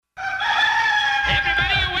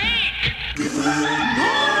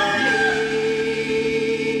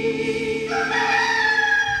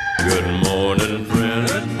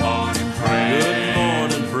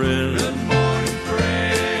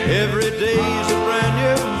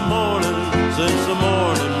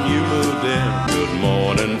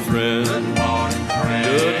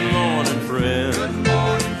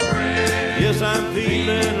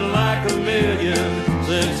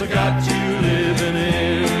I got you living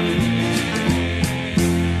in.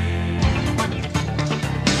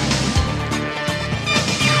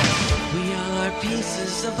 We all are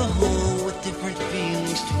pieces of a whole with different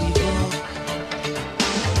feelings to evoke,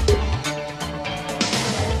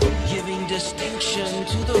 giving distinction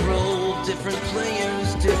to the role, different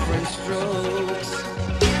players, different strokes.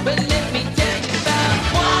 But let me tell you about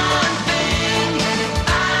one thing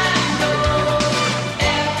I know.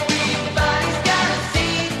 Everybody's got a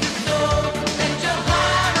seed to sow. Let your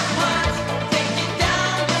heart of hearts take you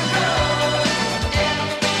down the road.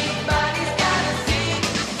 Everybody's got a seed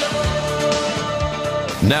to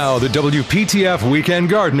sow. Now, the WPTF Weekend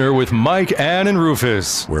Gardener with Mike, Ann, and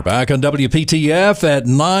Rufus. We're back on WPTF at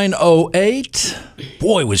 9:08.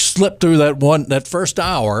 Boy, we slipped through that first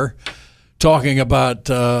hour talking about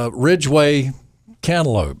Ridgeway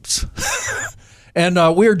cantaloupes. And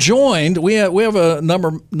we're joined. We have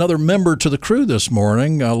another member to the crew this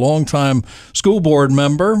morning, a longtime school board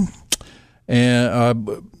member. And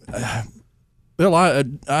Bill, I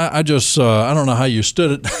don't know how you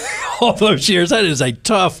stood it all those years. That is a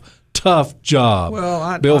tough job.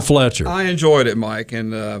 Well, Bill Fletcher. I enjoyed it, Mike,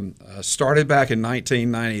 and started back in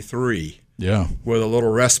 1993. Yeah, with a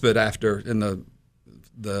little respite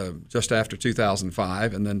just after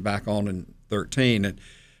 2005, and then back on in 13. And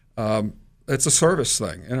it's a service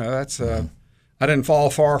thing, That's I didn't fall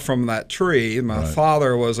far from that tree. My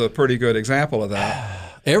father was a pretty good example of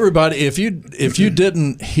that. Everybody, if you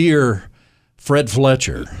didn't hear Fred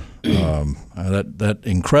Fletcher, that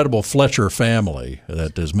incredible Fletcher family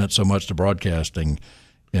that has meant so much to broadcasting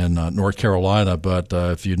in North Carolina, but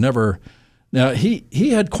if you never, now he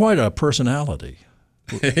had quite a personality.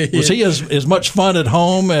 Was he as much fun at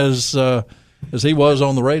home as he was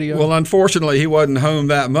on the radio? Well, unfortunately, he wasn't home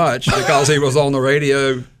that much because he was on the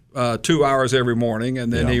radio 2 hours every morning,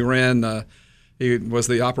 and then he was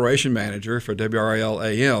the operation manager for WRAL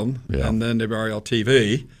AM and then WRAL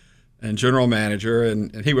TV and general manager,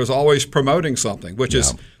 and he was always promoting something, which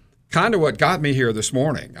is kind of what got me here this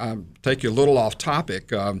morning. I'll take you a little off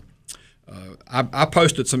topic. I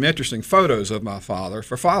posted some interesting photos of my father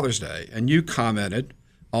for Father's Day, and you commented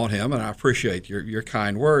on him, and I appreciate your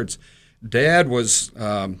kind words. Dad was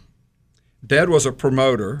a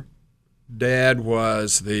promoter. Dad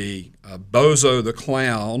was the Bozo the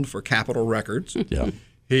Clown for Capitol Records. Yeah.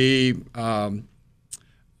 He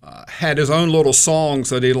had his own little songs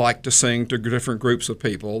that he liked to sing to different groups of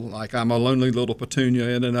people, like "I'm a Lonely Little Petunia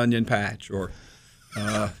in an Onion Patch," or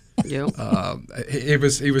he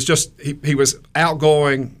was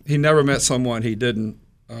outgoing. He never met someone he didn't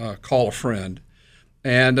call a friend,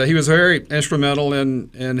 and he was very instrumental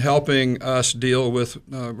in helping us deal with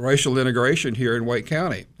racial integration here in Wake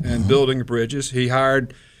County and building bridges. He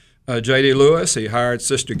hired J.D. Lewis. He hired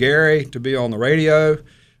Sister Gary to be on the radio,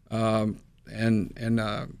 and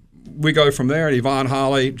we go from there. And Yvonne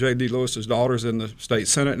Holly, J.D. Lewis's daughter's in the state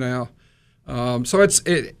senate now. So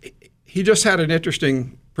he just had an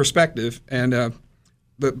interesting perspective, and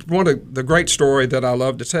one of the great story that I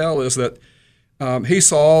love to tell is that he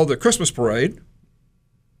saw the Christmas parade,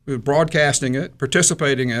 he was broadcasting it,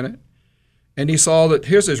 participating in it, and he saw that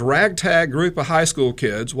here's this ragtag group of high school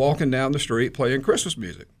kids walking down the street playing Christmas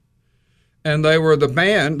music, and they were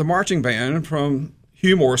the marching band from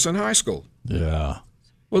Hugh Morrison High School. Yeah.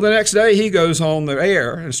 Well, the next day he goes on the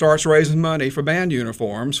air and starts raising money for band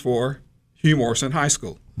uniforms for Hugh Morrison High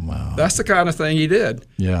School. Wow. That's the kind of thing he did.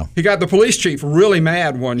 Yeah. He got the police chief really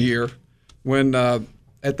mad one year when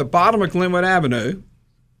at the bottom of Glenwood Avenue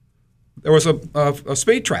there was a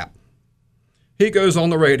speed trap. He goes on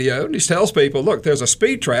the radio and he tells people, look, there's a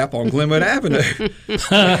speed trap on Glenwood Avenue.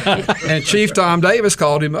 And Chief Tom Davis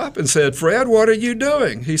called him up and said, Fred, what are you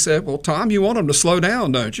doing? He said, well, Tom, you want them to slow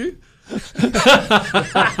down, don't you? That's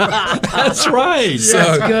right.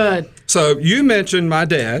 That's good. So you mentioned my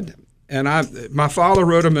dad, and my father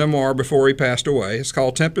wrote a memoir before he passed away. It's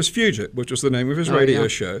called Tempest Fugit, which was the name of his radio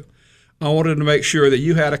show. I wanted to make sure that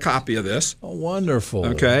you had a copy of this. Oh, wonderful.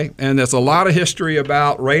 Okay, and there's a lot of history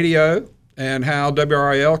about radio and how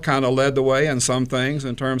WRAL kind of led the way in some things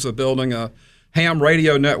in terms of building a ham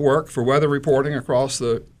radio network for weather reporting across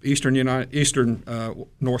the eastern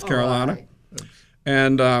North Carolina. Right.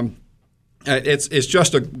 And it's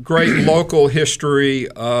just a great local history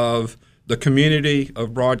of the community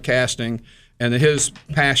of broadcasting and his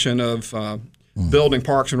passion of building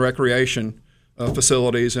parks and recreation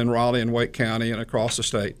facilities in Raleigh and Wake County and across the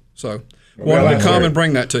state. So wanted to come and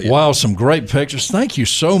bring that to you. Wow, some great pictures. Thank you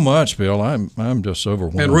so much, Bill. I'm just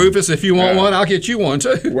overwhelmed. And Rufus, if you want one, I'll get you one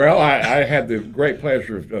too. Well, I had the great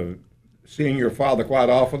pleasure of seeing your father quite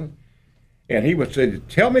often. And he would say,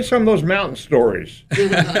 "Tell me some of those mountain stories."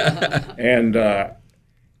 And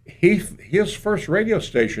his first radio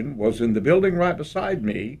station was in the building right beside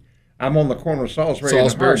me. I'm on the corner of Salisbury and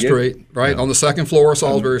Hargett. Street, right? On the second floor of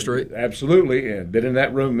Salisbury Street. Absolutely, and been in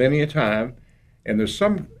that room many a time. And there's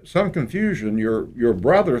some confusion. Your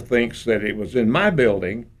brother thinks that it was in my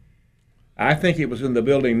building. I think it was in the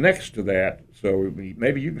building next to that. So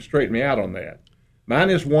maybe you can straighten me out on that. Mine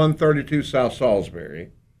is 132 South Salisbury,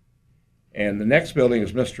 and the next building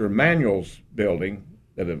is Mr. Emanuel's building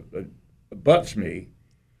that abuts me.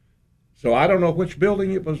 So I don't know which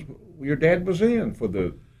building it was your dad was in for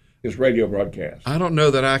his radio broadcast. I don't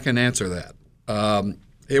know that I can answer that.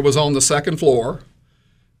 It was on the second floor,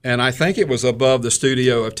 and I think it was above the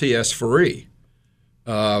studio of T.S. Faree,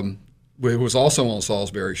 who was also on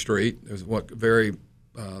Salisbury Street. It was a very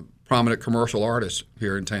prominent commercial artist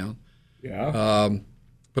here in town. Yeah.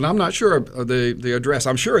 But I'm not sure of the address.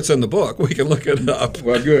 I'm sure it's in the book. We can look it up.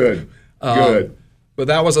 Well, good. Good. But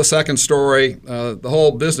that was a second story. The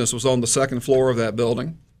whole business was on the second floor of that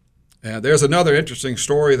building. And there's another interesting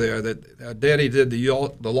story there that Daddy did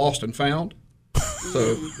the Lost and Found.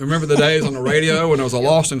 So remember the days on the radio when it was a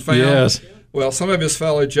Lost and Found? Yes. Well, some of his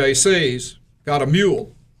fellow JCs got a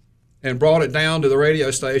mule and brought it down to the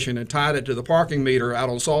radio station and tied it to the parking meter out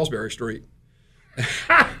on Salisbury Street.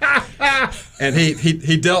 And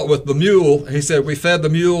he dealt with the mule. He said, we fed the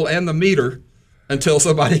mule and the meter until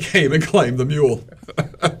somebody came and claimed the mule.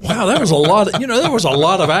 Wow, that was a lot. There was a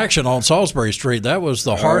lot of action on Salisbury Street. That was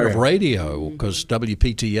the heart of radio because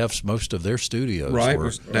WPTF's most of their studios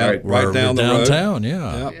were right down the road. Downtown.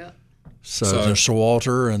 Yeah. So there's Sir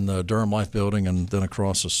Walter and the Durham Life Building, and then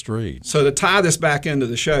across the street. So to tie this back into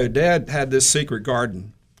the show, Dad had this secret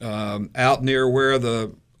garden out near where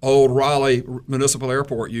the old Raleigh Municipal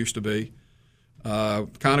Airport used to be,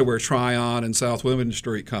 kind of where Tryon and South Wilmington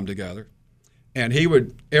Street come together. And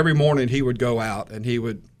every morning he would go out and he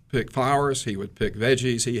would pick flowers, he would pick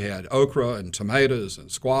veggies. He had okra and tomatoes and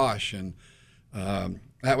squash, and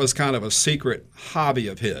that was kind of a secret hobby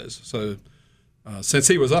of his. So since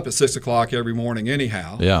he was up at 6 o'clock every morning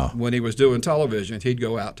anyhow, when he was doing television, he'd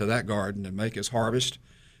go out to that garden and make his harvest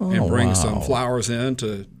and bring some flowers in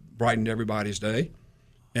to brighten everybody's day.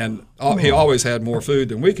 And he always had more food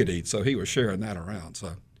than we could eat, so he was sharing that around.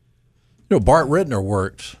 So, Bart Rittner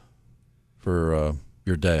worked for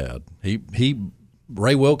your dad.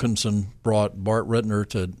 Ray Wilkinson brought Bart Rittner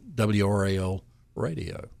to WRAL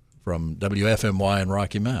radio from WFMY in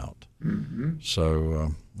Rocky Mount. Mm-hmm.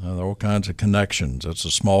 So there are all kinds of connections. It's a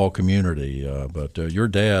small community, but your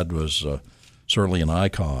dad was certainly an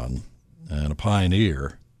icon and a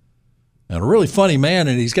pioneer and a really funny man,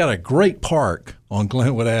 and he's got a great park on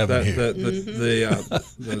Glenwood Avenue.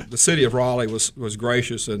 The city of Raleigh was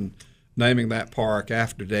gracious in naming that park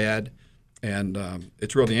after Dad. And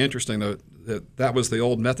it's really interesting that was the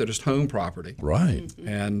old Methodist home property, right?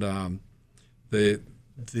 And the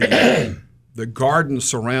garden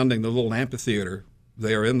surrounding the little amphitheater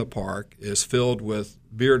there in the park is filled with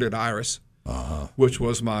bearded iris, which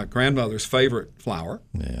was my grandmother's favorite flower.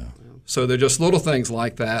 Yeah. So they're just little things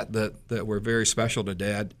like that were very special to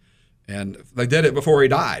Dad, and they did it before he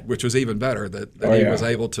died, which was even better. That he was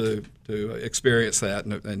able to experience that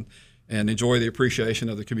and enjoy the appreciation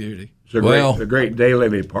of the community. It's a great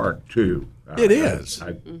daylily park, too. It is.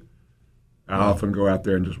 I often go out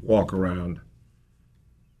there and just walk around.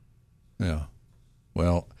 Yeah.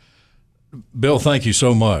 Well, Bill, thank you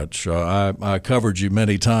so much. I covered you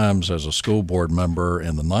many times as a school board member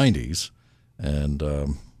in the 90s, and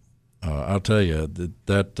I'll tell you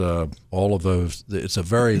that all of those, it's a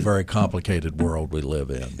very, very complicated world we live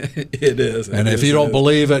in. It is. And if you don't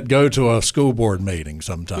believe it, go to a school board meeting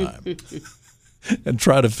sometime and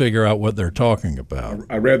try to figure out what they're talking about.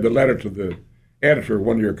 I read the letter to the editor,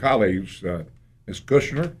 one of your colleagues, Ms.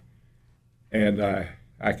 Kushner, and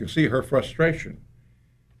I can see her frustration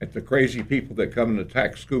at the crazy people that come and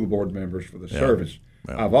attack school board members for the service.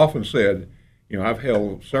 Yeah. I've often said, I've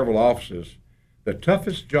held several offices. The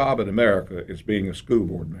toughest job in America is being a school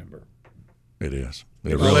board member. It is.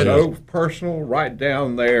 It's really so personal, right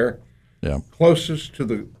down there, closest to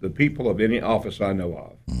the people of any office I know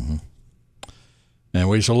of. Mm-hmm. And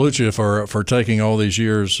we salute you for taking all these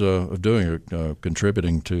years of doing it,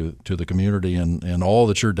 contributing to the community and all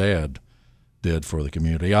that your dad did for the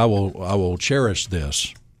community. I will cherish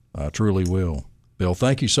this. I truly will. Bill,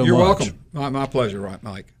 thank you so much. You're welcome. My pleasure, right,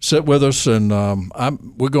 Mike. Sit with us, and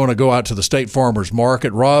we're going to go out to the State Farmers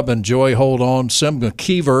Market. Rob and Joy, hold on. Sim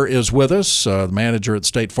McKeever is with us, the manager at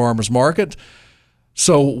State Farmers Market.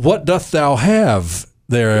 So what doth thou have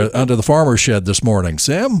there under the farmer's shed this morning,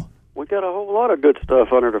 Sim? We got a whole lot of good stuff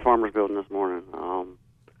under the Farmers Building this morning.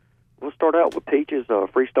 We'll start out with peaches.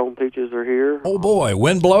 Freestone peaches are here. Oh boy,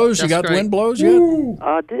 wind blows. You got That's great. wind blows yet?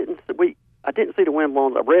 I didn't see the wind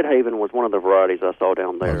blowing. Red Haven was one of the varieties I saw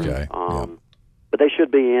down there. Okay, yeah. But they should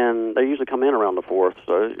be in. They usually come in around the 4th,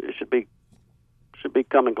 so it should be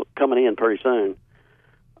coming in pretty soon.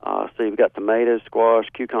 So you've got tomatoes, squash,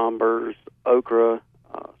 cucumbers, okra,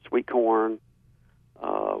 sweet corn,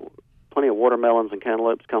 plenty of watermelons and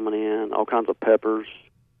cantaloupes coming in, all kinds of peppers,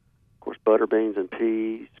 of course, butter beans and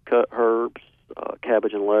peas, cut herbs,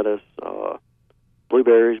 cabbage and lettuce,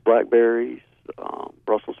 blueberries, blackberries,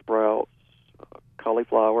 Brussels sprouts,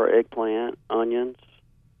 cauliflower, eggplant, onions,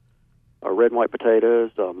 red and white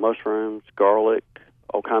potatoes, mushrooms, garlic,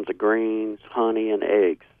 all kinds of greens, honey, and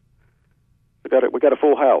eggs. We got a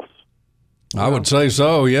full house. I would say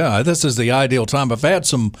so. Yeah, this is the ideal time. I've had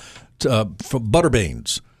some butter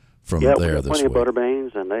beans from Yeah, there we got this plenty week. of butter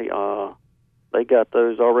beans, and they got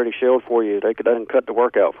those already shelled for you. They can cut the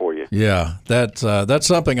work out for you. Yeah, that's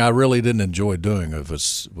something I really didn't enjoy doing.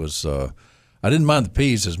 I didn't mind the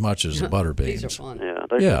peas as much as the butter beans. These are fun. Yeah,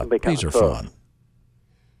 they Yeah, can be kind peas are of tough. fun.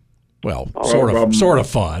 Well, well, sort of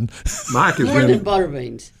fun. Mike has More than been butter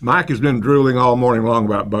beans. Mike has been drooling all morning long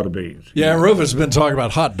about butter beans. Yeah, and Rufus has been talking about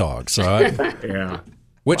hot dogs. So Yeah,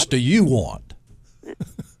 which do you want?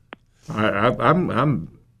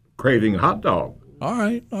 I'm craving a hot dog. All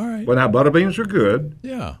right. Well, now butter beans are good.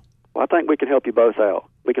 Yeah. Well, I think we can help you both out.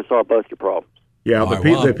 We can solve both your problems. Yeah, All right,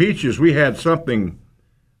 well, the peaches. We had something.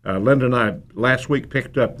 Linda and I last week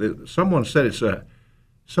picked up. Someone said it's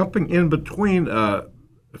something in between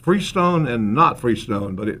Freestone and not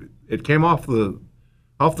Freestone, but it came off the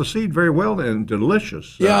seed very well and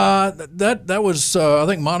delicious. Yeah, that was. I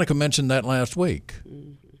think Monica mentioned that last week.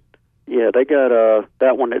 Yeah, they got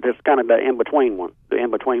that one. It's kind of the in-between one, the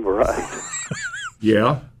in-between variety.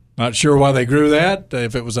 Yeah. Not sure why they grew that,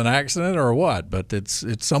 if it was an accident or what, but it's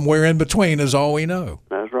somewhere in between is all we know.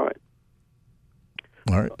 That's right.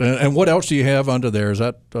 All right. And what else do you have under there? Is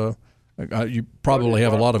that you probably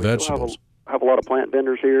have a lot of We do vegetables? have a lot of plant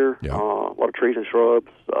vendors here. Yeah. A lot of trees and shrubs.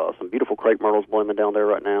 Some beautiful crepe myrtles blooming down there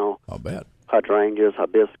right now. I'll bet. Hydrangeas,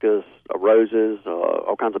 hibiscus, roses,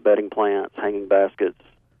 all kinds of bedding plants, hanging baskets,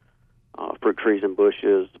 fruit trees and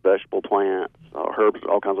bushes, vegetable plants, herbs,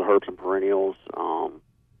 all kinds of herbs and perennials,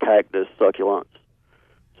 cactus, succulents.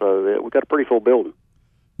 So we've got a pretty full building.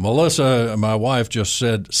 Melissa, my wife, just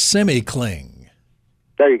said semi-cling.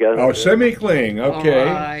 There you go. Oh, semi-cling. Okay. All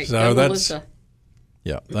right. So Go, that's- Melissa.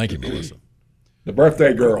 Yeah, thank you, Melissa. The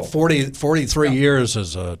birthday girl. 43 years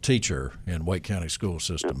as a teacher in Wake County School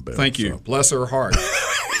System. Bill, Thank you. so- Bless her heart.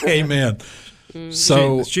 Amen.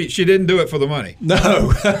 So she didn't do it for the money. no,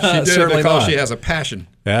 She did it certainly because not. she has a passion.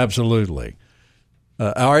 Absolutely.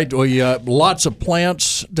 All right, well, lots of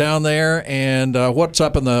plants down there, and what's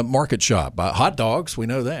up in the market shop? Hot dogs, we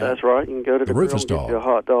know that. That's right. You can go to the grill Rufus and get dog. you a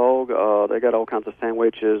hot dog. They got all kinds of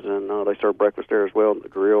sandwiches, and they serve breakfast there as well at the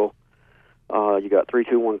grill. You got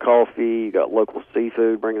 321 coffee. You got local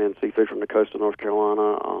seafood, bringing in seafood from the coast of North Carolina.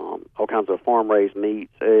 All kinds of farm-raised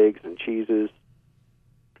meats, eggs, and cheeses.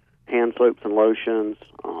 Hand soaps and lotions.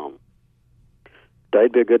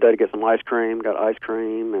 Today'd be a good day to get some ice cream. Got ice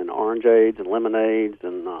cream and orangeades and lemonades,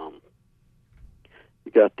 and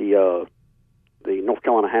you got the North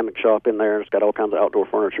Carolina hammock shop in there. It's got all kinds of outdoor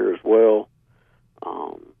furniture as well.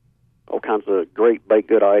 All kinds of great baked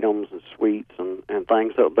good items and sweets and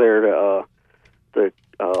things up there to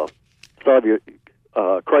solve your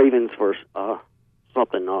cravings for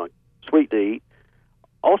something sweet to eat.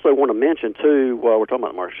 Also want to mention, too, while we're talking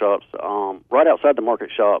about the market shops, right outside the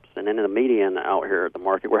market shops and then in the median out here at the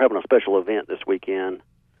market, we're having a special event this weekend,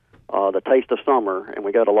 the Taste of Summer, and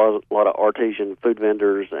we got a lot of artisan food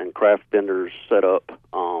vendors and craft vendors set up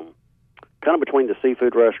kind of between the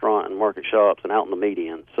seafood restaurant and market shops and out in the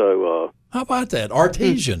median. So How about that?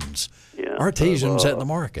 Artisans. Yeah, Artisans so, at the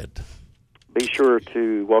market. be sure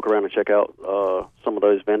to walk around and check out some of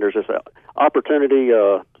those vendors. It's an opportunity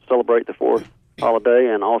to celebrate the 4th holiday,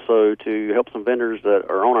 and also to help some vendors that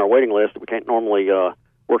are on our waiting list that we can't normally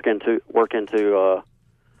work into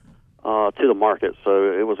to the market.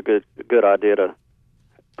 So it was a good idea to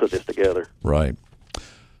put this together. Right.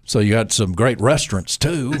 So you got some great restaurants,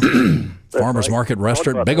 too. Farmers right. Market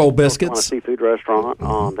restaurant, Talked big about old the North Carolina biscuits. Seafood restaurant.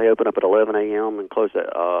 They open up at 11 a.m. and close at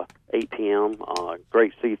 8 p.m.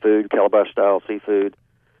 Great seafood, Calabash-style seafood.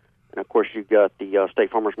 And, of course, you've got the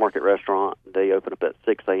State Farmers Market restaurant. They open up at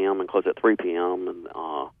 6 a.m. and close at 3 p.m. And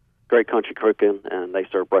great country cooking, and they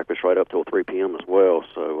serve breakfast right up till 3 p.m. as well.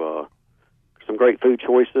 So some great food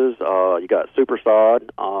choices. You got Super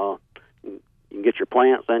Sod. You can can get your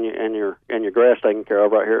plants and your grass taken care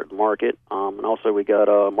of right here at the market. And also we got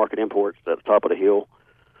Market Imports at the top of the hill.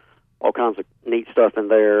 All kinds of neat stuff in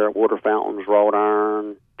there: water fountains, wrought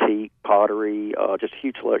iron, teak, pottery, just a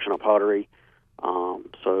huge selection of pottery.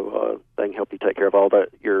 So they can help you take care of all that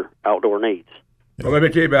your outdoor needs. Well, let me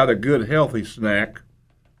tell you about a good healthy snack: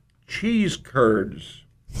 cheese curds.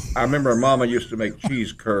 I remember Mama used to make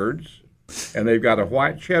cheese curds, and they've got a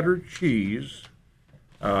white cheddar cheese,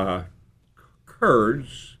 curds,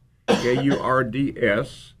 Kurds, and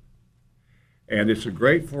it's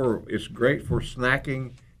great for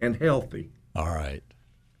snacking and healthy. All right.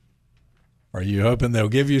 Are you hoping they'll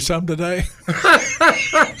give you some today?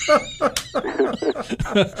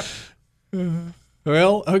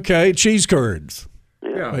 Well, okay, cheese curds.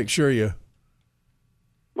 Yeah. Make sure you.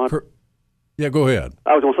 My, Yeah, go ahead.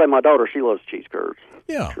 I was going to say my daughter, she loves cheese curds.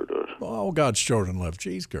 Yeah. Sure does. All God's children love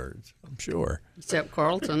cheese curds, I'm sure. Except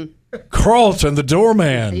Carlton. Carlton, the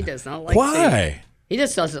doorman. He does not like Why? cheese. He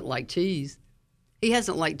just doesn't like cheese. He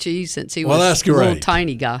hasn't liked cheese since he Well, was that's a little great.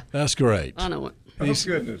 tiny guy. That's great. I know it. Oh,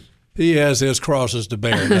 goodness. He has his crosses to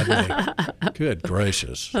bear, doesn't he? Good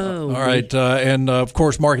gracious. All right. And, of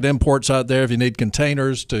course, Market Imports out there if you need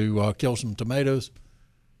containers to kill some tomatoes.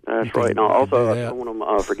 That's right. And also, I don't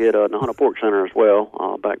want to forget Nahana Pork Center as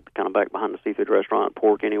well, back behind the seafood restaurant.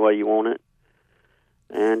 Pork any way you want it.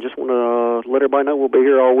 And just want to let everybody know we'll be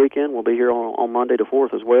here all weekend. We'll be here on Monday the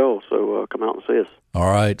 4th as well, so come out and see us. All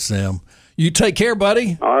right, Sim. You take care,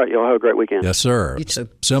 buddy. All right, y'all have a great weekend. Yes, sir. You too.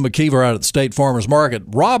 Sim McKeever out at the State Farmers Market.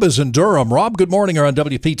 Rob is in Durham. Rob, good morning. You're on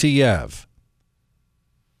WPTF.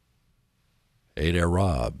 Hey there,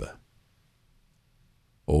 Rob.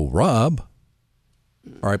 Oh, Rob.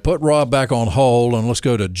 All right, put Rob back on hold, and let's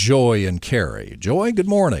go to Joy and Carrie. Joy, good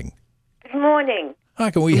morning. Good morning. How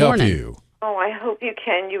can we Good help morning. you? Oh, I hope you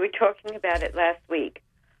can. You were talking about it last week.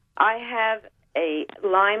 I have a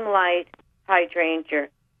limelight hydrangea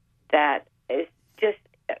that is just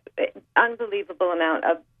an unbelievable amount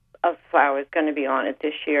of flowers going to be on it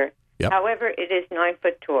this year. Yep. However, it is 9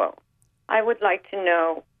 foot tall. I would like to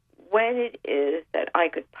know when it is that I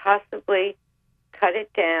could possibly cut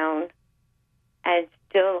it down and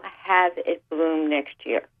still have it bloom next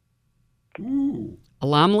year. Ooh. A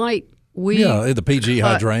limelight? Yeah, the PG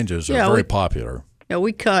hydrangeas are very we- popular. Yeah,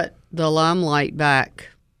 we cut the limelight back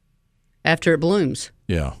after it blooms.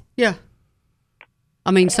 Yeah. Yeah.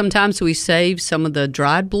 I mean, sometimes we save some of the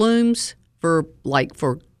dried blooms for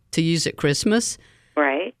to use at Christmas.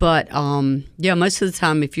 Right. But yeah, most of the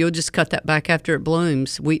time, if you'll just cut that back after it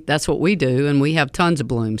blooms, that's what we do, and we have tons of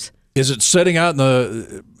blooms. Is it sitting out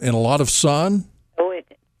in a lot of sun? Oh,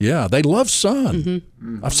 it Yeah, they love sun.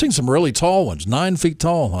 Mm-hmm. I've seen some really tall ones, 9 feet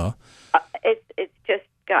tall, huh? it's just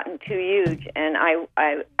gotten too huge, and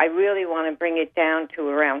I really want to bring it down to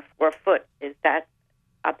around 4 foot. Is that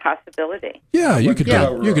a possibility? Yeah, you could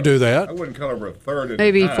do that. I wouldn't cut over a third at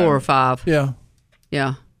Maybe a time. 4 or 5. Yeah.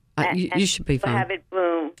 Yeah. You should be We'll fine. have it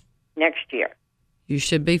bloom next year. You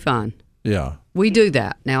should be fine. Yeah. We do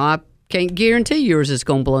that. Now, I can't guarantee yours is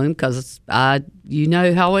going to bloom because you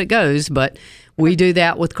know how it goes, but we do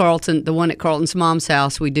that with Carlton, the one at Carlton's mom's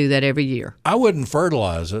house. We do that every year. I wouldn't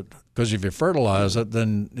fertilize it because if you fertilize it,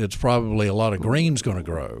 then it's probably a lot of green's going to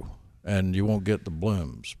grow and you won't get the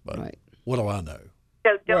blooms. But Right. what do I know?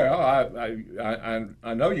 So don't, Well,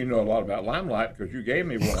 I know you know a lot about limelight because you gave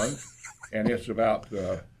me one, and it's about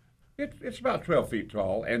it's about 12 feet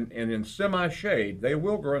tall, and in semi-shade. They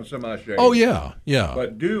will grow in semi-shade. Oh, yeah. Yeah.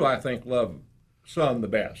 But I think, love sun the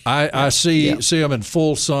best. I see them in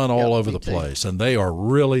full sun all over me the too. place, and they are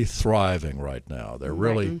really thriving right now. They're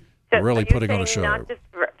really so really are you putting on a saying show. not to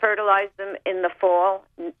fertilize them in the fall,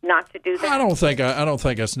 not to do that? I don't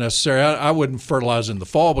think that's necessary. I wouldn't fertilize in the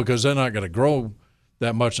fall because they're not going to grow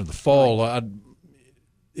that much in the fall.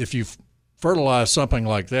 If you fertilize something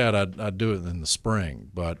like that, I'd do it in the spring.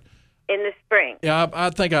 But In the spring. yeah, I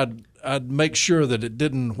think I'd make sure that it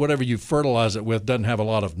didn't, whatever you fertilize it with, doesn't have a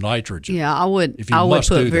lot of nitrogen. Yeah, I would. If you I would must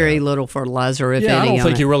put do very that. little fertilizer, if Yeah, I any. don't on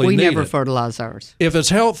think it. you really we need never it. fertilize ours. If it's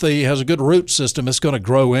healthy, has a good root system, it's going to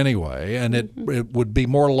grow anyway, and Mm-hmm. it would be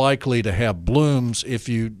more likely to have blooms if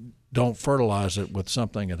you don't fertilize it with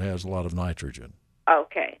something that has a lot of nitrogen.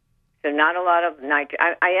 Okay. So not a lot of nitrogen.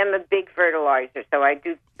 I am a big fertilizer, so I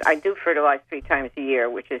do fertilize 3 times a year,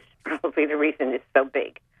 which is probably the reason it's so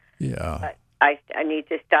big. Yeah. But I need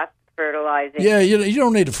to stop fertilizing. Yeah, you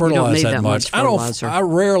don't need to fertilize need that that much. much fertilizer. I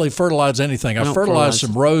rarely fertilize anything. I don't fertilize fertilize.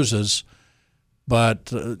 some roses,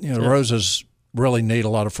 but roses really need a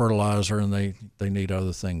lot of fertilizer, and they need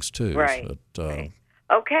other things too. Right. But, Right.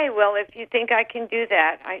 Okay, well, if you think I can do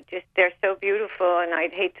that, they're so beautiful, and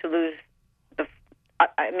I'd hate to lose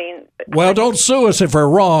I mean, Well, don't sue us if we're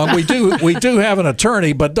wrong. We do have an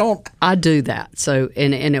attorney, but don't. I do that, so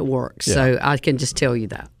and it works. Yeah. So I can just tell you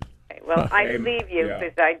that. well, I believe you Yeah.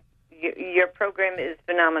 because your program is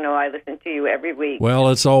phenomenal. I listen to you every week. Well,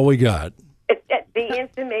 it's all we got. The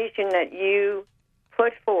information that you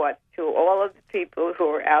put forth to all of the people who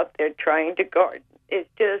are out there trying to garden is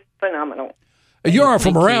just phenomenal. You are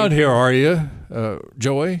from around here, are you,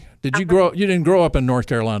 Joey? Did you grow? You didn't grow up in North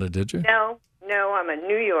Carolina, did you? No, I'm a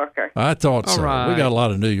New Yorker. I thought so. All We right. got a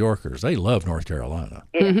lot of New Yorkers. They love North Carolina.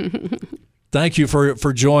 Yeah. Thank you for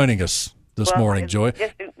joining us this morning, I Joy.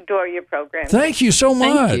 just adore your program. Thank you so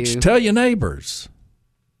Thank much. you. Tell your neighbors.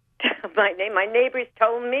 My neighbors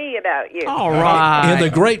told me about you. All right. In the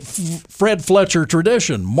great Fred Fletcher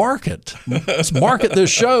tradition, market. Let's market this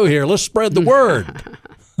show here. Let's spread the word.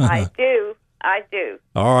 I do.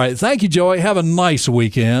 All right. Thank you, Joey. Have a nice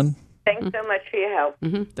weekend. Thanks so much for your help.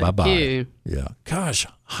 Thank Bye-bye. you. Yeah. Gosh,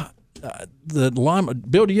 the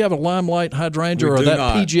Bill, do you have a Limelight hydrangea We or do that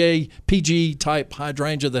not. PG type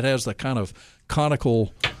hydrangea that has the kind of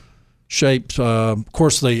conical shapes? Of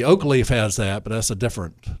course, the oak leaf has that, but that's a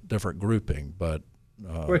different grouping. But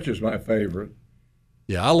Which is my favorite.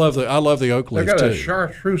 yeah, I love the oak They leaf got too. a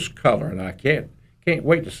chartreuse color, and I can't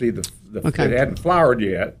wait to see the Okay. It hadn't flowered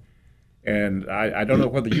yet, and I don't know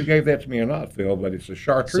whether you gave that to me or not, Phil, but it's a It's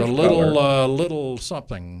chartreuse a little color. little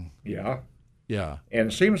something. Yeah, Yeah.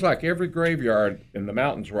 and it seems like every graveyard in the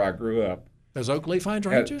mountains where I grew up Has oak leaf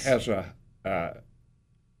hydrangeas? has a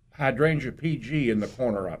hydrangea PG in the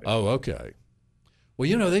corner of it. Oh, okay.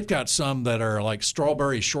 Well, they've got some that are like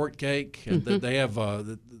strawberry shortcake, and they have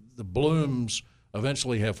the blooms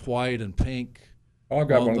eventually have white and pink. Oh, I've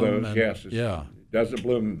got on one of them, those. and- Yes, yeah. it doesn't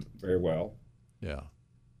bloom very well. Yeah.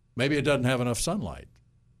 Maybe it doesn't have enough sunlight.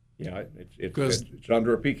 Yeah, Because it's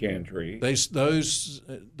under a pecan tree. Those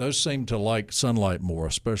seem to like sunlight more,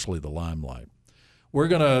 especially the limelight. We're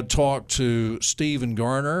going to talk to Stephen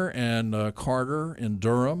Garner and Carter in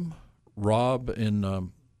Durham. Rob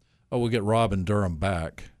in we'll get Rob in Durham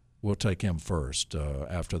back. We'll take him first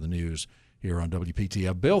after the news here on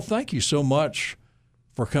WPTF. Bill, thank you so much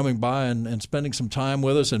for coming by and spending some time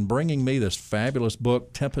with us and bringing me this fabulous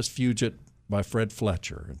book, Tempest Fugit by Fred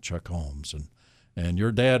Fletcher and Chuck Holmes. And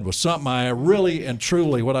your dad was something I really and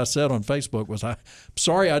truly, what I said on Facebook was, I'm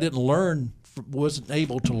sorry I wasn't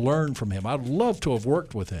able to learn from him. I'd love to have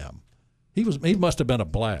worked with him. He must have been a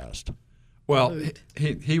blast. Well,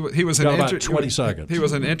 he was Got an about 20 seconds. He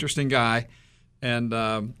was an interesting guy,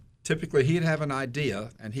 and typically he'd have an idea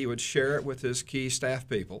and he would share it with his key staff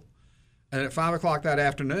people. And at 5 o'clock that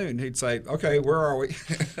afternoon, he'd say, "Okay, where are we?"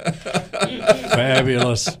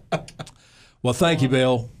 Fabulous. Well, thank you,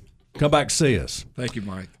 Bill. Come back to see us. Thank you,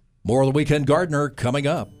 Mike. More of the Weekend Gardener coming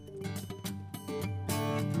up.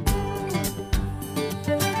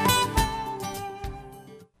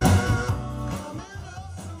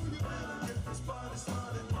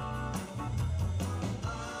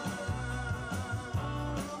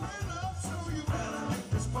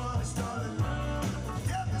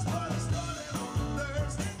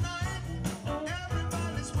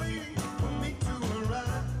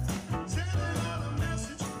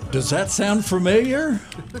 Does that sound familiar?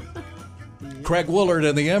 Craig Woolard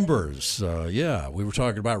and the Embers. Yeah, we were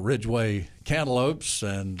talking about Ridgeway cantaloupes,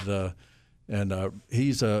 and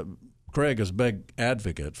he's Craig is a big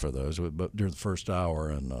advocate for those. But during the first hour,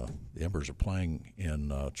 and the Embers are playing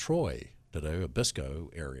in Troy today, a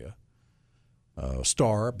Bisco area.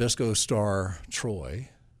 Bisco Star Troy.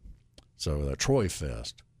 So the Troy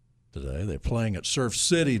Fest today. They're playing at Surf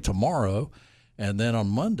City tomorrow. And then on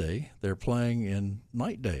Monday, they're playing in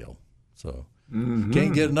Nightdale. So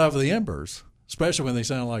can't get enough of the Embers, especially when they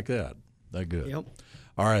sound like that. They're good. Yep.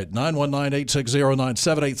 All right,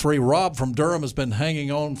 919-860-9783. Rob from Durham has been hanging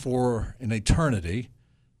on for an eternity.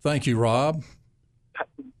 Thank you, Rob.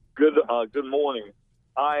 Good morning.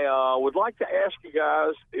 I would like to ask you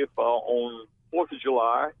guys if on 4th of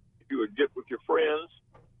July, if you would get with your friends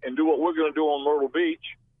and do what we're going to do on Myrtle Beach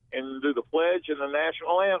and do the pledge and the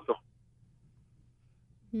national anthem.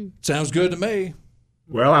 Sounds good to me.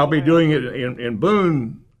 Well, I'll be doing it in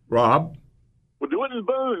Boone, Rob. We'll do it in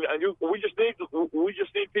Boone. We just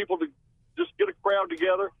need people to just get a crowd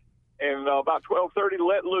together and about 12:30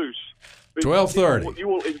 let loose. 12:30. You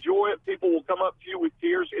will enjoy it. People will come up to you with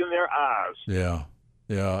tears in their eyes. Yeah.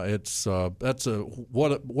 It's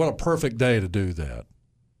what a perfect day to do that.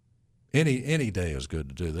 Any day is good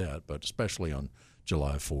to do that, but especially on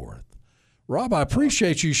July 4th. Rob, I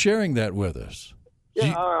appreciate you sharing that with us.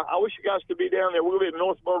 Yeah, I wish you guys could be down there. We'll be at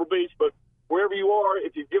North Myrtle Beach, but wherever you are,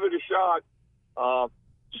 if you give it a shot,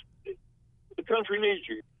 the country needs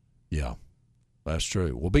you. Yeah. That's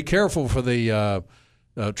true. Well, be careful for the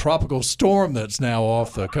tropical storm that's now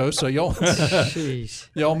off the coast. So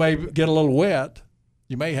y'all may get a little wet.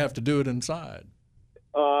 You may have to do it inside.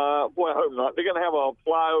 Boy, I hope not. They're going to have a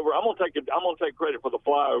flyover. I'm going to take credit for the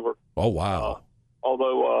flyover. Oh wow!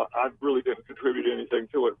 Although I really didn't contribute anything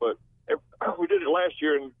to it, but we did it last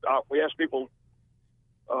year, and we asked people.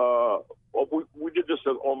 We did this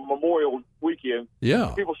on Memorial Weekend.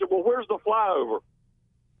 Yeah. People said, "Well, where's the flyover?"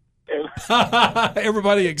 And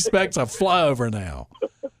everybody expects a flyover now.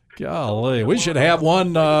 Golly, we should have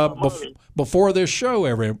one before this show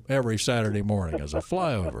every Saturday morning as a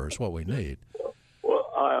flyover. Is what we need.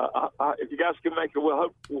 If you guys can make it, I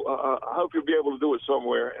hope you'll be able to do it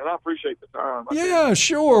somewhere. And I appreciate the time. Yeah,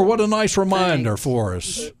 sure. What a nice reminder for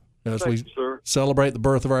us as we celebrate the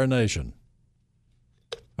birth of our nation.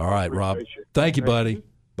 All right, Rob. Thank you, buddy.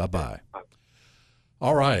 Bye-bye.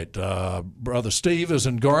 All right. Brother Steve is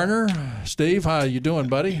in Garner. Steve, how you doing,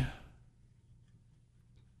 buddy?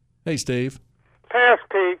 Hey, Steve. Past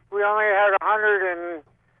peak, we only had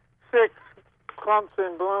 106 clumps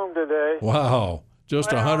in bloom today. Wow.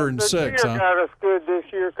 Just 106, the deer got us good this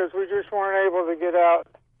year because we just weren't able to get out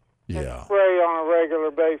and spray on a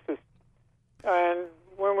regular basis. And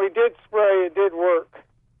when we did spray, it did work.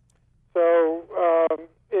 So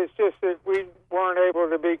it's just that we weren't able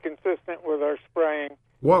to be consistent with our spraying.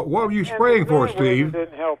 What were you spraying for, Steve? It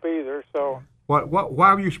didn't help either. So why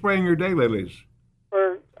were you spraying your daylilies?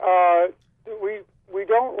 We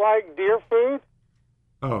don't like deer food.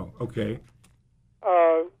 Oh, okay.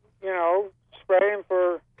 Spraying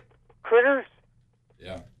for critters.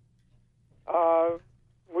 Yeah.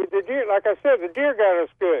 With the deer, like I said, the deer got us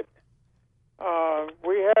good.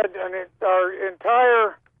 We had our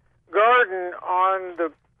entire garden on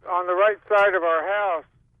the right side of our house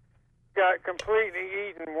got completely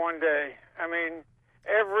eaten one day. I mean,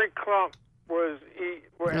 every clump was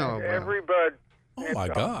eaten, every bud. Oh my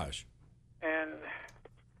gosh! And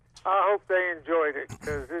I hope they enjoyed it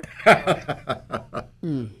because it's.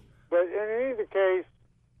 But in either case,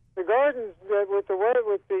 the gardens with the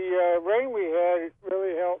rain we had, it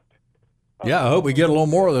really helped. Yeah, I hope we get a little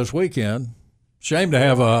more this weekend. Shame to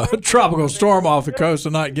have a tropical storm off the coast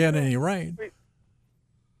and not get any rain.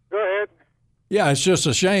 Go ahead. Yeah, it's just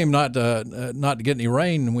a shame not to get any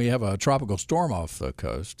rain, and we have a tropical storm off the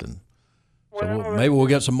coast, and so maybe we'll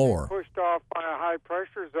get some more. Pushed off by a high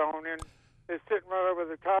pressure zone, and it's sitting right over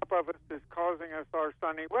the top of us, is causing us our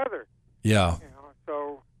sunny weather. Yeah.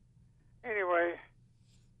 So anyway,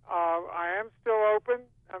 I am still open.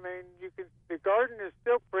 I mean, the garden is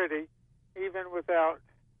still pretty, even without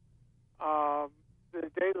the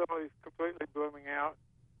daylilies completely blooming out.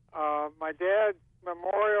 My dad's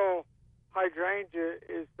memorial hydrangea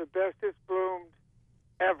is the best it's bloomed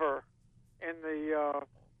ever in the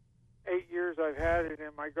 8 years I've had it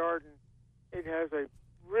in my garden. It has a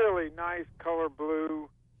really nice color blue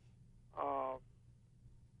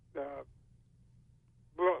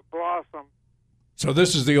blossom. So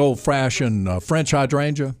this is the old-fashioned French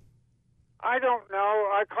hydrangea? I don't know.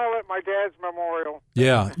 I call it my dad's memorial.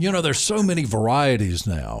 Yeah. There's so many varieties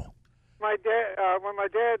now. My dad, when my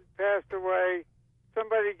dad passed away,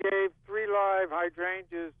 somebody gave 3 live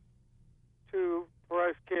hydrangeas for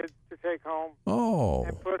us kids to take home. Oh.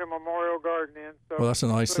 And put a memorial garden in. So well, that's a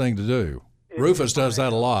nice thing to do. Rufus does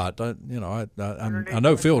that a lot. I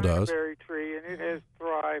know Phil does. Berry tree, and it has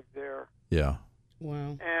thrived there. Yeah.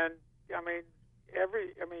 Wow. And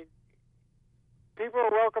people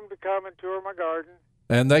are welcome to come and tour my garden.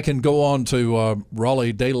 And they can go on to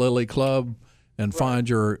Raleigh Daylily Club and find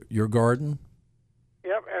your garden.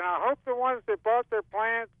 Yep, and I hope the ones that bought their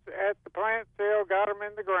plants at the plant sale got them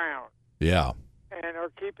in the ground. Yeah. And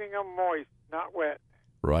are keeping them moist, not wet.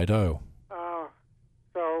 Righto.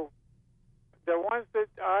 So the ones that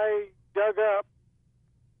I dug up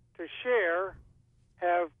to share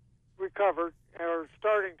have recovered, or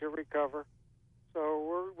starting to recover.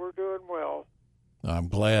 So we're doing well. I'm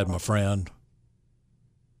glad, my friend.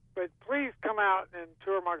 But please come out and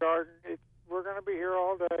tour my garden. We're going to be here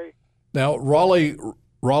all day. Now, Raleigh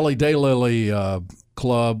Daylily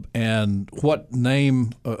Club, and what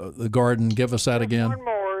name the garden? Give us that again. One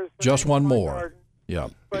more. Just one more. Garden. Yeah.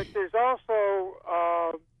 But there's also,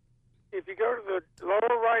 if you go to the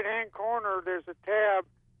lower right-hand corner, there's a tab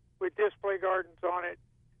with display gardens on it.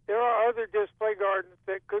 There are other display gardens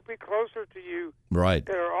that could be closer to you. Right.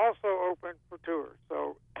 That are also open for tours.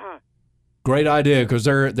 So. Great idea, because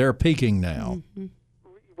they're peaking now. Mm-hmm.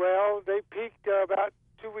 Well, they peaked about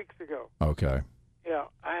 2 weeks ago. Okay. Yeah,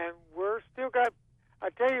 and we're still got. I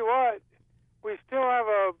tell you what, we still have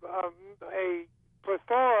a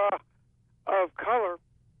plethora of color.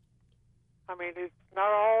 I mean, mean, it's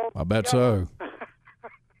not all. I bet yellow. so.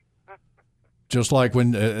 Just like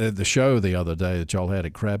when the show the other day that y'all had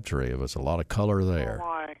at Crabtree, it was a lot of color there. Oh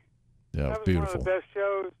my! Yeah, That it was was beautiful. one of the best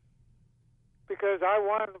shows because I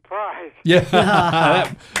won the prize.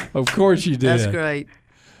 Yeah, of course you did. That's great.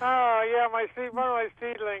 Oh yeah, one of my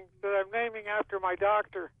seedlings that I'm naming after my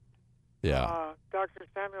doctor. Yeah. Dr.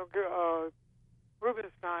 Samuel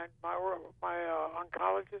Rubenstein, my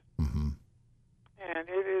oncologist. Mm-hmm. And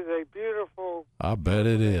it is a beautiful. I bet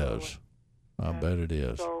it is. I bet it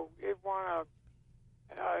is. So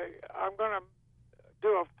I'm going to do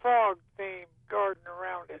a frog theme garden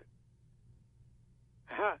around it.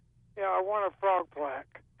 Yeah, I want a frog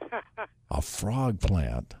plaque. A frog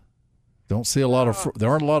plant. Don't see a lot of. There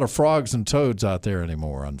aren't a lot of frogs and toads out there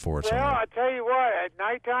anymore, unfortunately. Well, I tell you what, at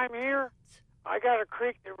nighttime here, I got a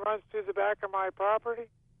creek that runs through the back of my property.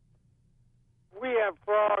 We have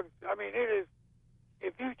frogs. I mean, it is.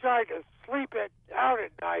 If you try to sleep out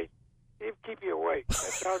at night, it'll keep you awake.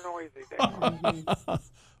 That's how noisy they are.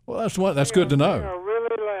 Well, that's good to know. They are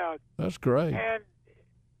really loud. That's great. And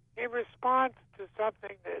in response to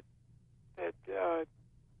something that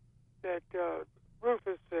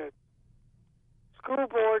Rufus said, school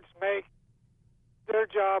boards make their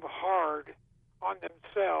job hard on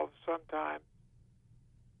themselves sometimes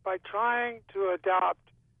by trying to adopt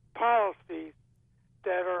policies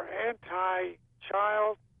that are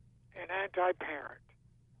anti-child and anti-parent.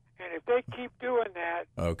 And if they keep doing that,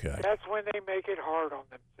 okay, that's when they make it hard on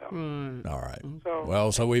themselves. All right.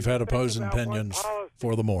 So, so we've had opposing opinions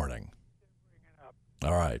for the morning.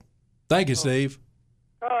 All right. Thank you, Steve.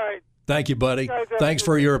 All right. Thank you, buddy. Thanks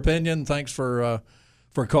for your opinion. Thanks for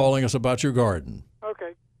calling us about your garden.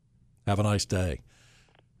 Okay. Have a nice day.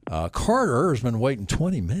 Carter has been waiting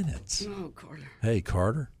 20 minutes. Oh, Carter. Hey,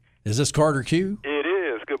 Carter. Is this Carter Q? It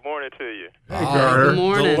is. Good morning to you. Hey, Carter. Good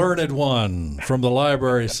morning. The learned one from the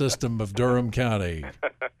library system of Durham County.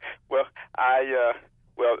 Well,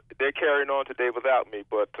 they're carrying on today without me,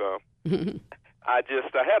 but I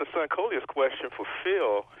had a Suncoleus question for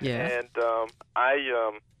Phil. Yeah. And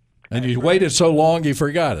And you waited so long you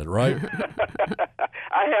forgot it, right?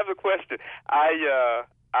 I have a question. I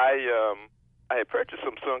had purchased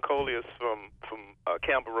some Suncoleus from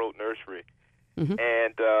Campbell Road Nursery,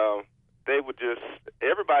 and they would just,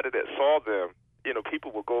 everybody that saw them,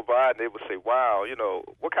 people would go by and they would say, "Wow,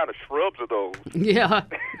 what kind of shrubs are those?" Yeah.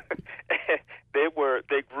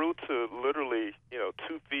 They grew to literally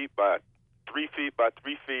 2 feet by 3 feet by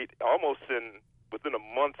 3 feet, almost within a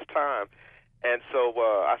month's time. And so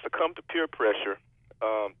I succumbed to peer pressure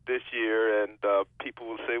this year, and people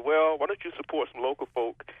would say, "Well, why don't you support some local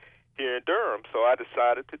folk here in Durham?" So I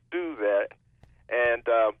decided to do that. And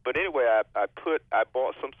but anyway, I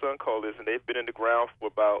bought some Suncoleus, and they've been in the ground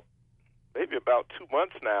for maybe about 2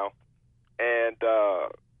 months now, and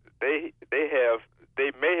they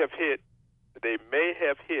may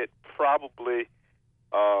have hit probably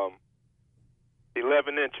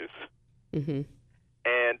 11 inches. Mm-hmm.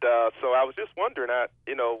 And so I was just wondering,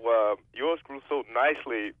 yours grew so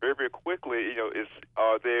nicely, very, very quickly.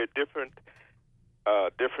 Are there different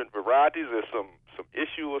varieties? There's some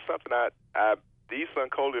issue or something. These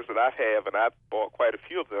Suncoleus that I have, and I've bought quite a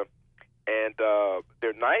few of them, and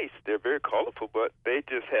they're nice. They're very colorful, but they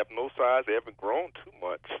just have no size. They haven't grown too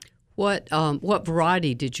much. What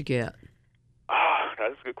variety did you get?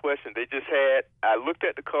 That's a good question. They just had. I looked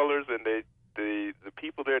at the colors, and the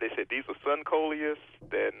people there, they said these are Suncoleus.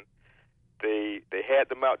 Then they had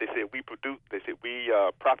them out. They said we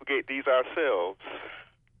propagate these ourselves,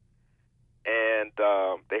 and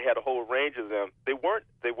they had a whole range of them. They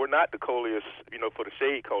were not the Coleus, for the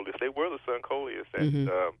shade Coleus. They were the Suncoleus. And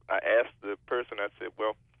I asked the person. I said,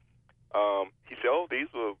 well, he said, oh, these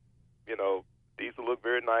will look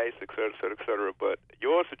very nice, et cetera, et cetera, et cetera. But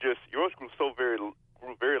yours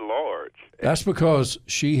grew very large. That's because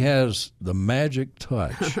she has the magic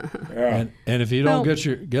touch. Yeah. And if you don't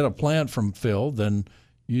get a plant from Phil, then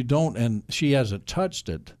you don't, and she hasn't touched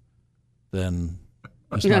it, then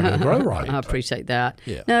it's not going to grow right. I appreciate that.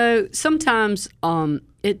 Yeah. No, sometimes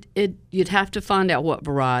you'd have to find out what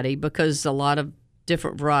variety, because a lot of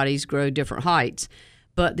different varieties grow different heights.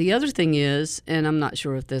 But the other thing is, and I'm not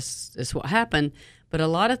sure if this is what happened, but a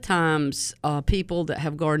lot of times people that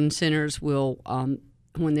have garden centers will,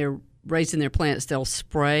 when they're raising their plants, they'll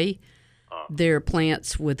spray their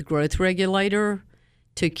plants with growth regulator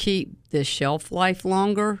to keep the shelf life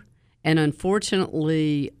longer. And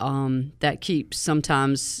unfortunately, that keeps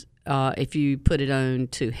sometimes, if you put it on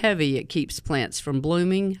too heavy, it keeps plants from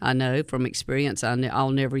blooming. I know from experience,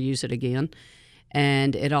 I'll never use it again.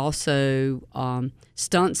 And it also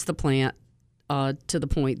stunts the plant to the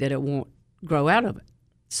point that it won't grow out of it.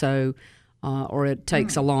 So, or it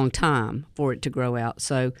takes a long time for it to grow out.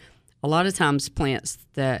 So, a lot of times plants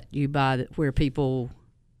that you buy where people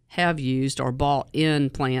have used or bought in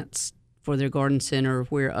plants for their garden center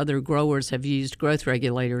where other growers have used growth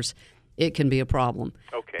regulators, it can be a problem.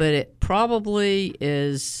 Okay. But it probably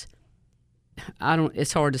is,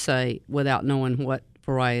 it's hard to say without knowing what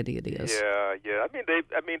variety it is. Yeah.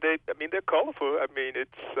 They're colorful. I mean,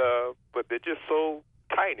 it's but they're just so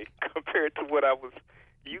tiny compared to what I was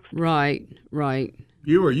used to. Right.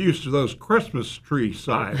 You were used to those Christmas tree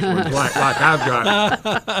size ones, like I've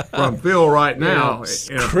got from Phil right now.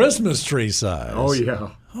 Christmas tree size. Oh yeah.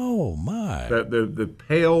 Oh my. The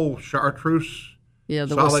pale chartreuse. Yeah,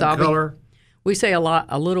 the solid wasabi color. We say a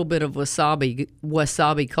little bit of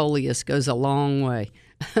wasabi coleus goes a long way.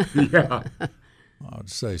 Yeah. I'd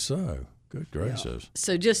say so. Good gracious.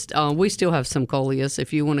 So just we still have some coleus.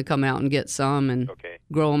 If you want to come out and get some and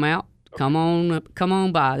grow them out, come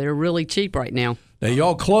on by. They're really cheap right now. Now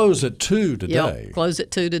y'all close at 2 today. Yep, close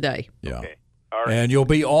at 2 today. Yeah. Okay. All right. And you'll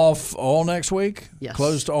be off all next week? Yes.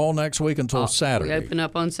 Closed all next week until Saturday. We open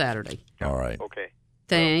up on Saturday. All right. Okay.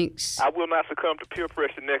 Thanks. I will not succumb to peer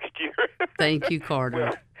pressure next year. Thank you,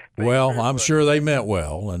 Carter. Well, I'm sure they meant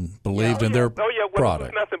well and believed in their Well,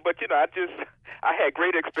 product. it was nothing, but I had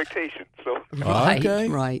great expectations. So. Okay.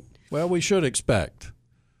 Right. Well, we should expect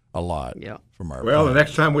a lot from our Well, plants. the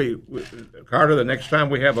next time Carter, the next time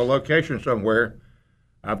we have a location somewhere,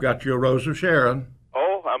 I've got you a Rose of Sharon.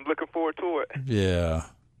 Oh, I'm looking forward to it. Yeah.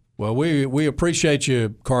 Well, we appreciate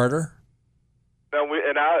you, Carter. No,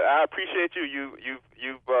 and I appreciate you. You've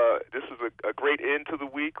this is a great end to the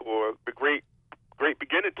week, or a great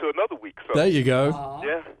beginning to another week. So There you go.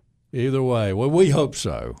 Yeah. Either way. Well, we hope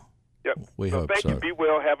so. Yep. We hope thank so. you. Be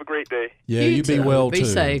well. Have a great day. Yeah, you be well Be too,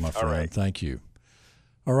 safe. my All friend. right. Thank you.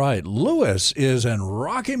 All right, Lewis is in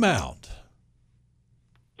Rocky Mount.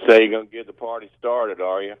 So you're going to get the party started,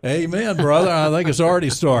 are you? Amen, brother. I think it's already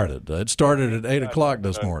started. It started at 8 o'clock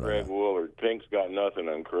this morning. Craig Woolard. Pink's got nothing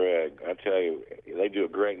on Craig. I tell you, they do a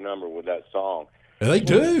great number with that song. They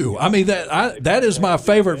do. I mean, that is my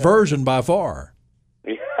favorite version by far.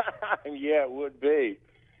 Yeah, it would be.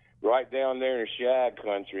 Right down there in Shag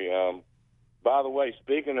Country. By the way,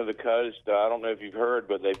 speaking of the coast, I don't know if you've heard,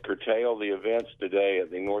 but they've curtailed the events today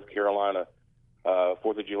at the North Carolina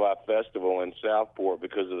 4th of July Festival in Southport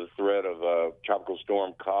because of the threat of Tropical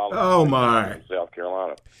Storm Colin. Oh, my. In South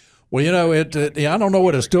Carolina. Well, you know, I don't know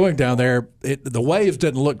what it's doing down there. The waves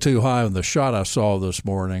didn't look too high in the shot I saw this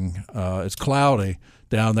morning. It's cloudy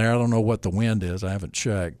down there. I don't know what the wind is. I haven't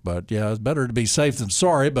checked. But, yeah, it's better to be safe than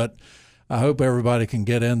sorry. But I hope everybody can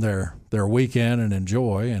get in their weekend and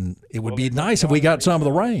enjoy. And it would be nice if we got some of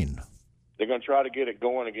the rain. They're going to try to get it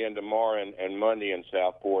going again tomorrow and Monday in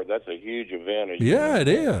Southport. That's a huge event. Yeah, it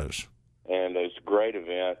is. And it's a great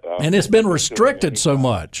event. And it's been restricted so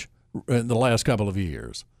much in the last couple of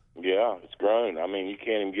years. Yeah, it's grown. I mean, you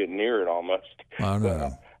can't even get near it almost. I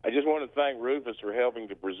know. I just want to thank Rufus for helping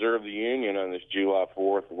to preserve the Union on this July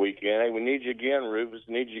 4th weekend. Hey, we need you again, Rufus.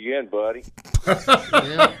 Need you again, buddy.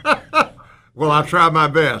 Well, I'll try my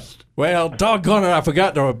best. Well, doggone it, I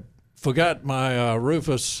forgot my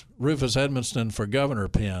Rufus Edmonston for governor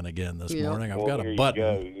pin again this morning. I've got a button.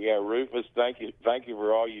 Go. Yeah, Rufus, thank you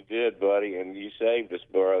for all you did, buddy, and you saved us,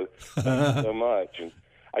 bro. Thank you so much. And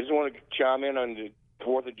I just want to chime in on the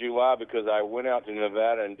 4th of July because I went out to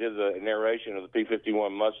Nevada and did the narration of the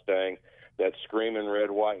P-51 Mustang, that screaming red,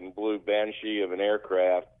 white, and blue banshee of an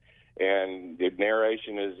aircraft. And the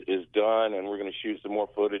narration is done, and we're going to shoot some more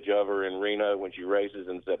footage of her in Reno when she races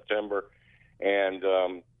in September. And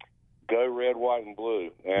go red, white, and blue.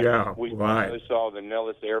 And we finally saw the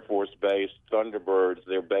Nellis Air Force Base Thunderbirds.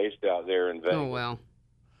 They're based out there in Vegas. Oh, wow.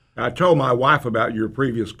 I told my wife about your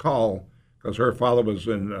previous call because her father was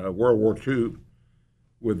in World War II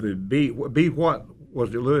with the B what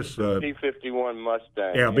was it, Lewis? B-51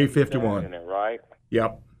 Mustang. Yeah, B-51. Isn't it, right?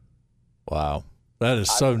 Yep. Wow. That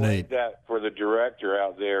is so I played neat. that for the director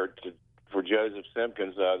out there, for Joseph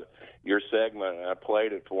Simpkins, your segment, and I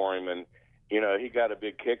played it for him, and you know he got a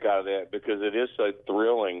big kick out of that because it is so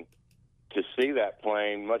thrilling to see that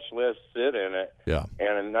plane, much less sit in it. Yeah.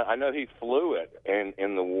 And I know he flew it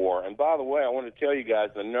in the war. And by the way, I want to tell you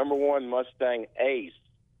guys, the number one Mustang ace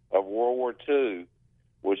of World War II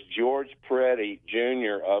was George Preddy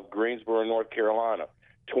Jr. of Greensboro, North Carolina.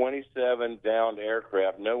 27 downed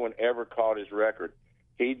aircraft. No one ever caught his record.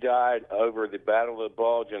 He died over the Battle of the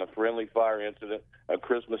Bulge in a friendly fire incident on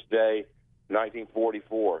Christmas Day,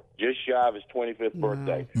 1944, just shy of his 25th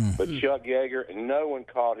birthday. But Chuck Yeager, no one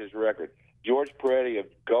caught his record. George Preddy of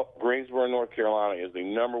Greensboro, North Carolina is the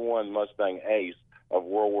number one Mustang ace of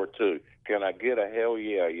World War II. Can I get a hell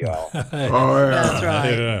yeah, y'all? All right. That's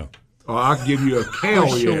right. Yeah. Oh, I'll give you a hell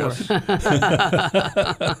Sure. yes.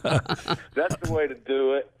 That's the way to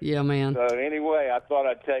do it. Yeah, man. So anyway, I thought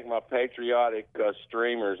I'd take my patriotic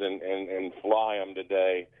streamers and fly them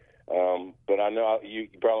today. But I know you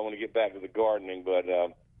probably want to get back to the gardening, but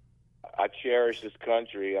I cherish this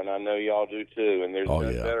country, and I know y'all do too. And there's no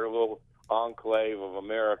better little enclave of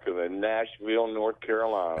America than Nashville, North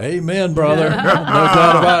Carolina. Amen, brother. No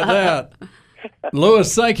doubt about that.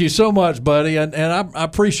 Lewis, thank you so much, buddy, and I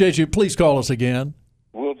appreciate you. Please call us again.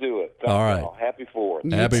 We'll do it. Thank All right. y'all. Happy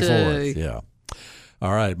 4th. Happy 4th, yeah.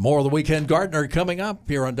 All right, more of the Weekend Gardener coming up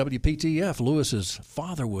here on WPTF. Lewis's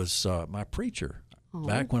father was my preacher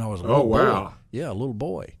back when I was a little wow. boy. Yeah, a little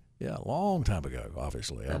boy. Yeah, a long time ago,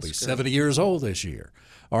 obviously. I'll be 70 years old this year.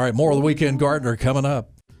 All right, more of the Weekend Gardener coming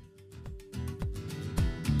up.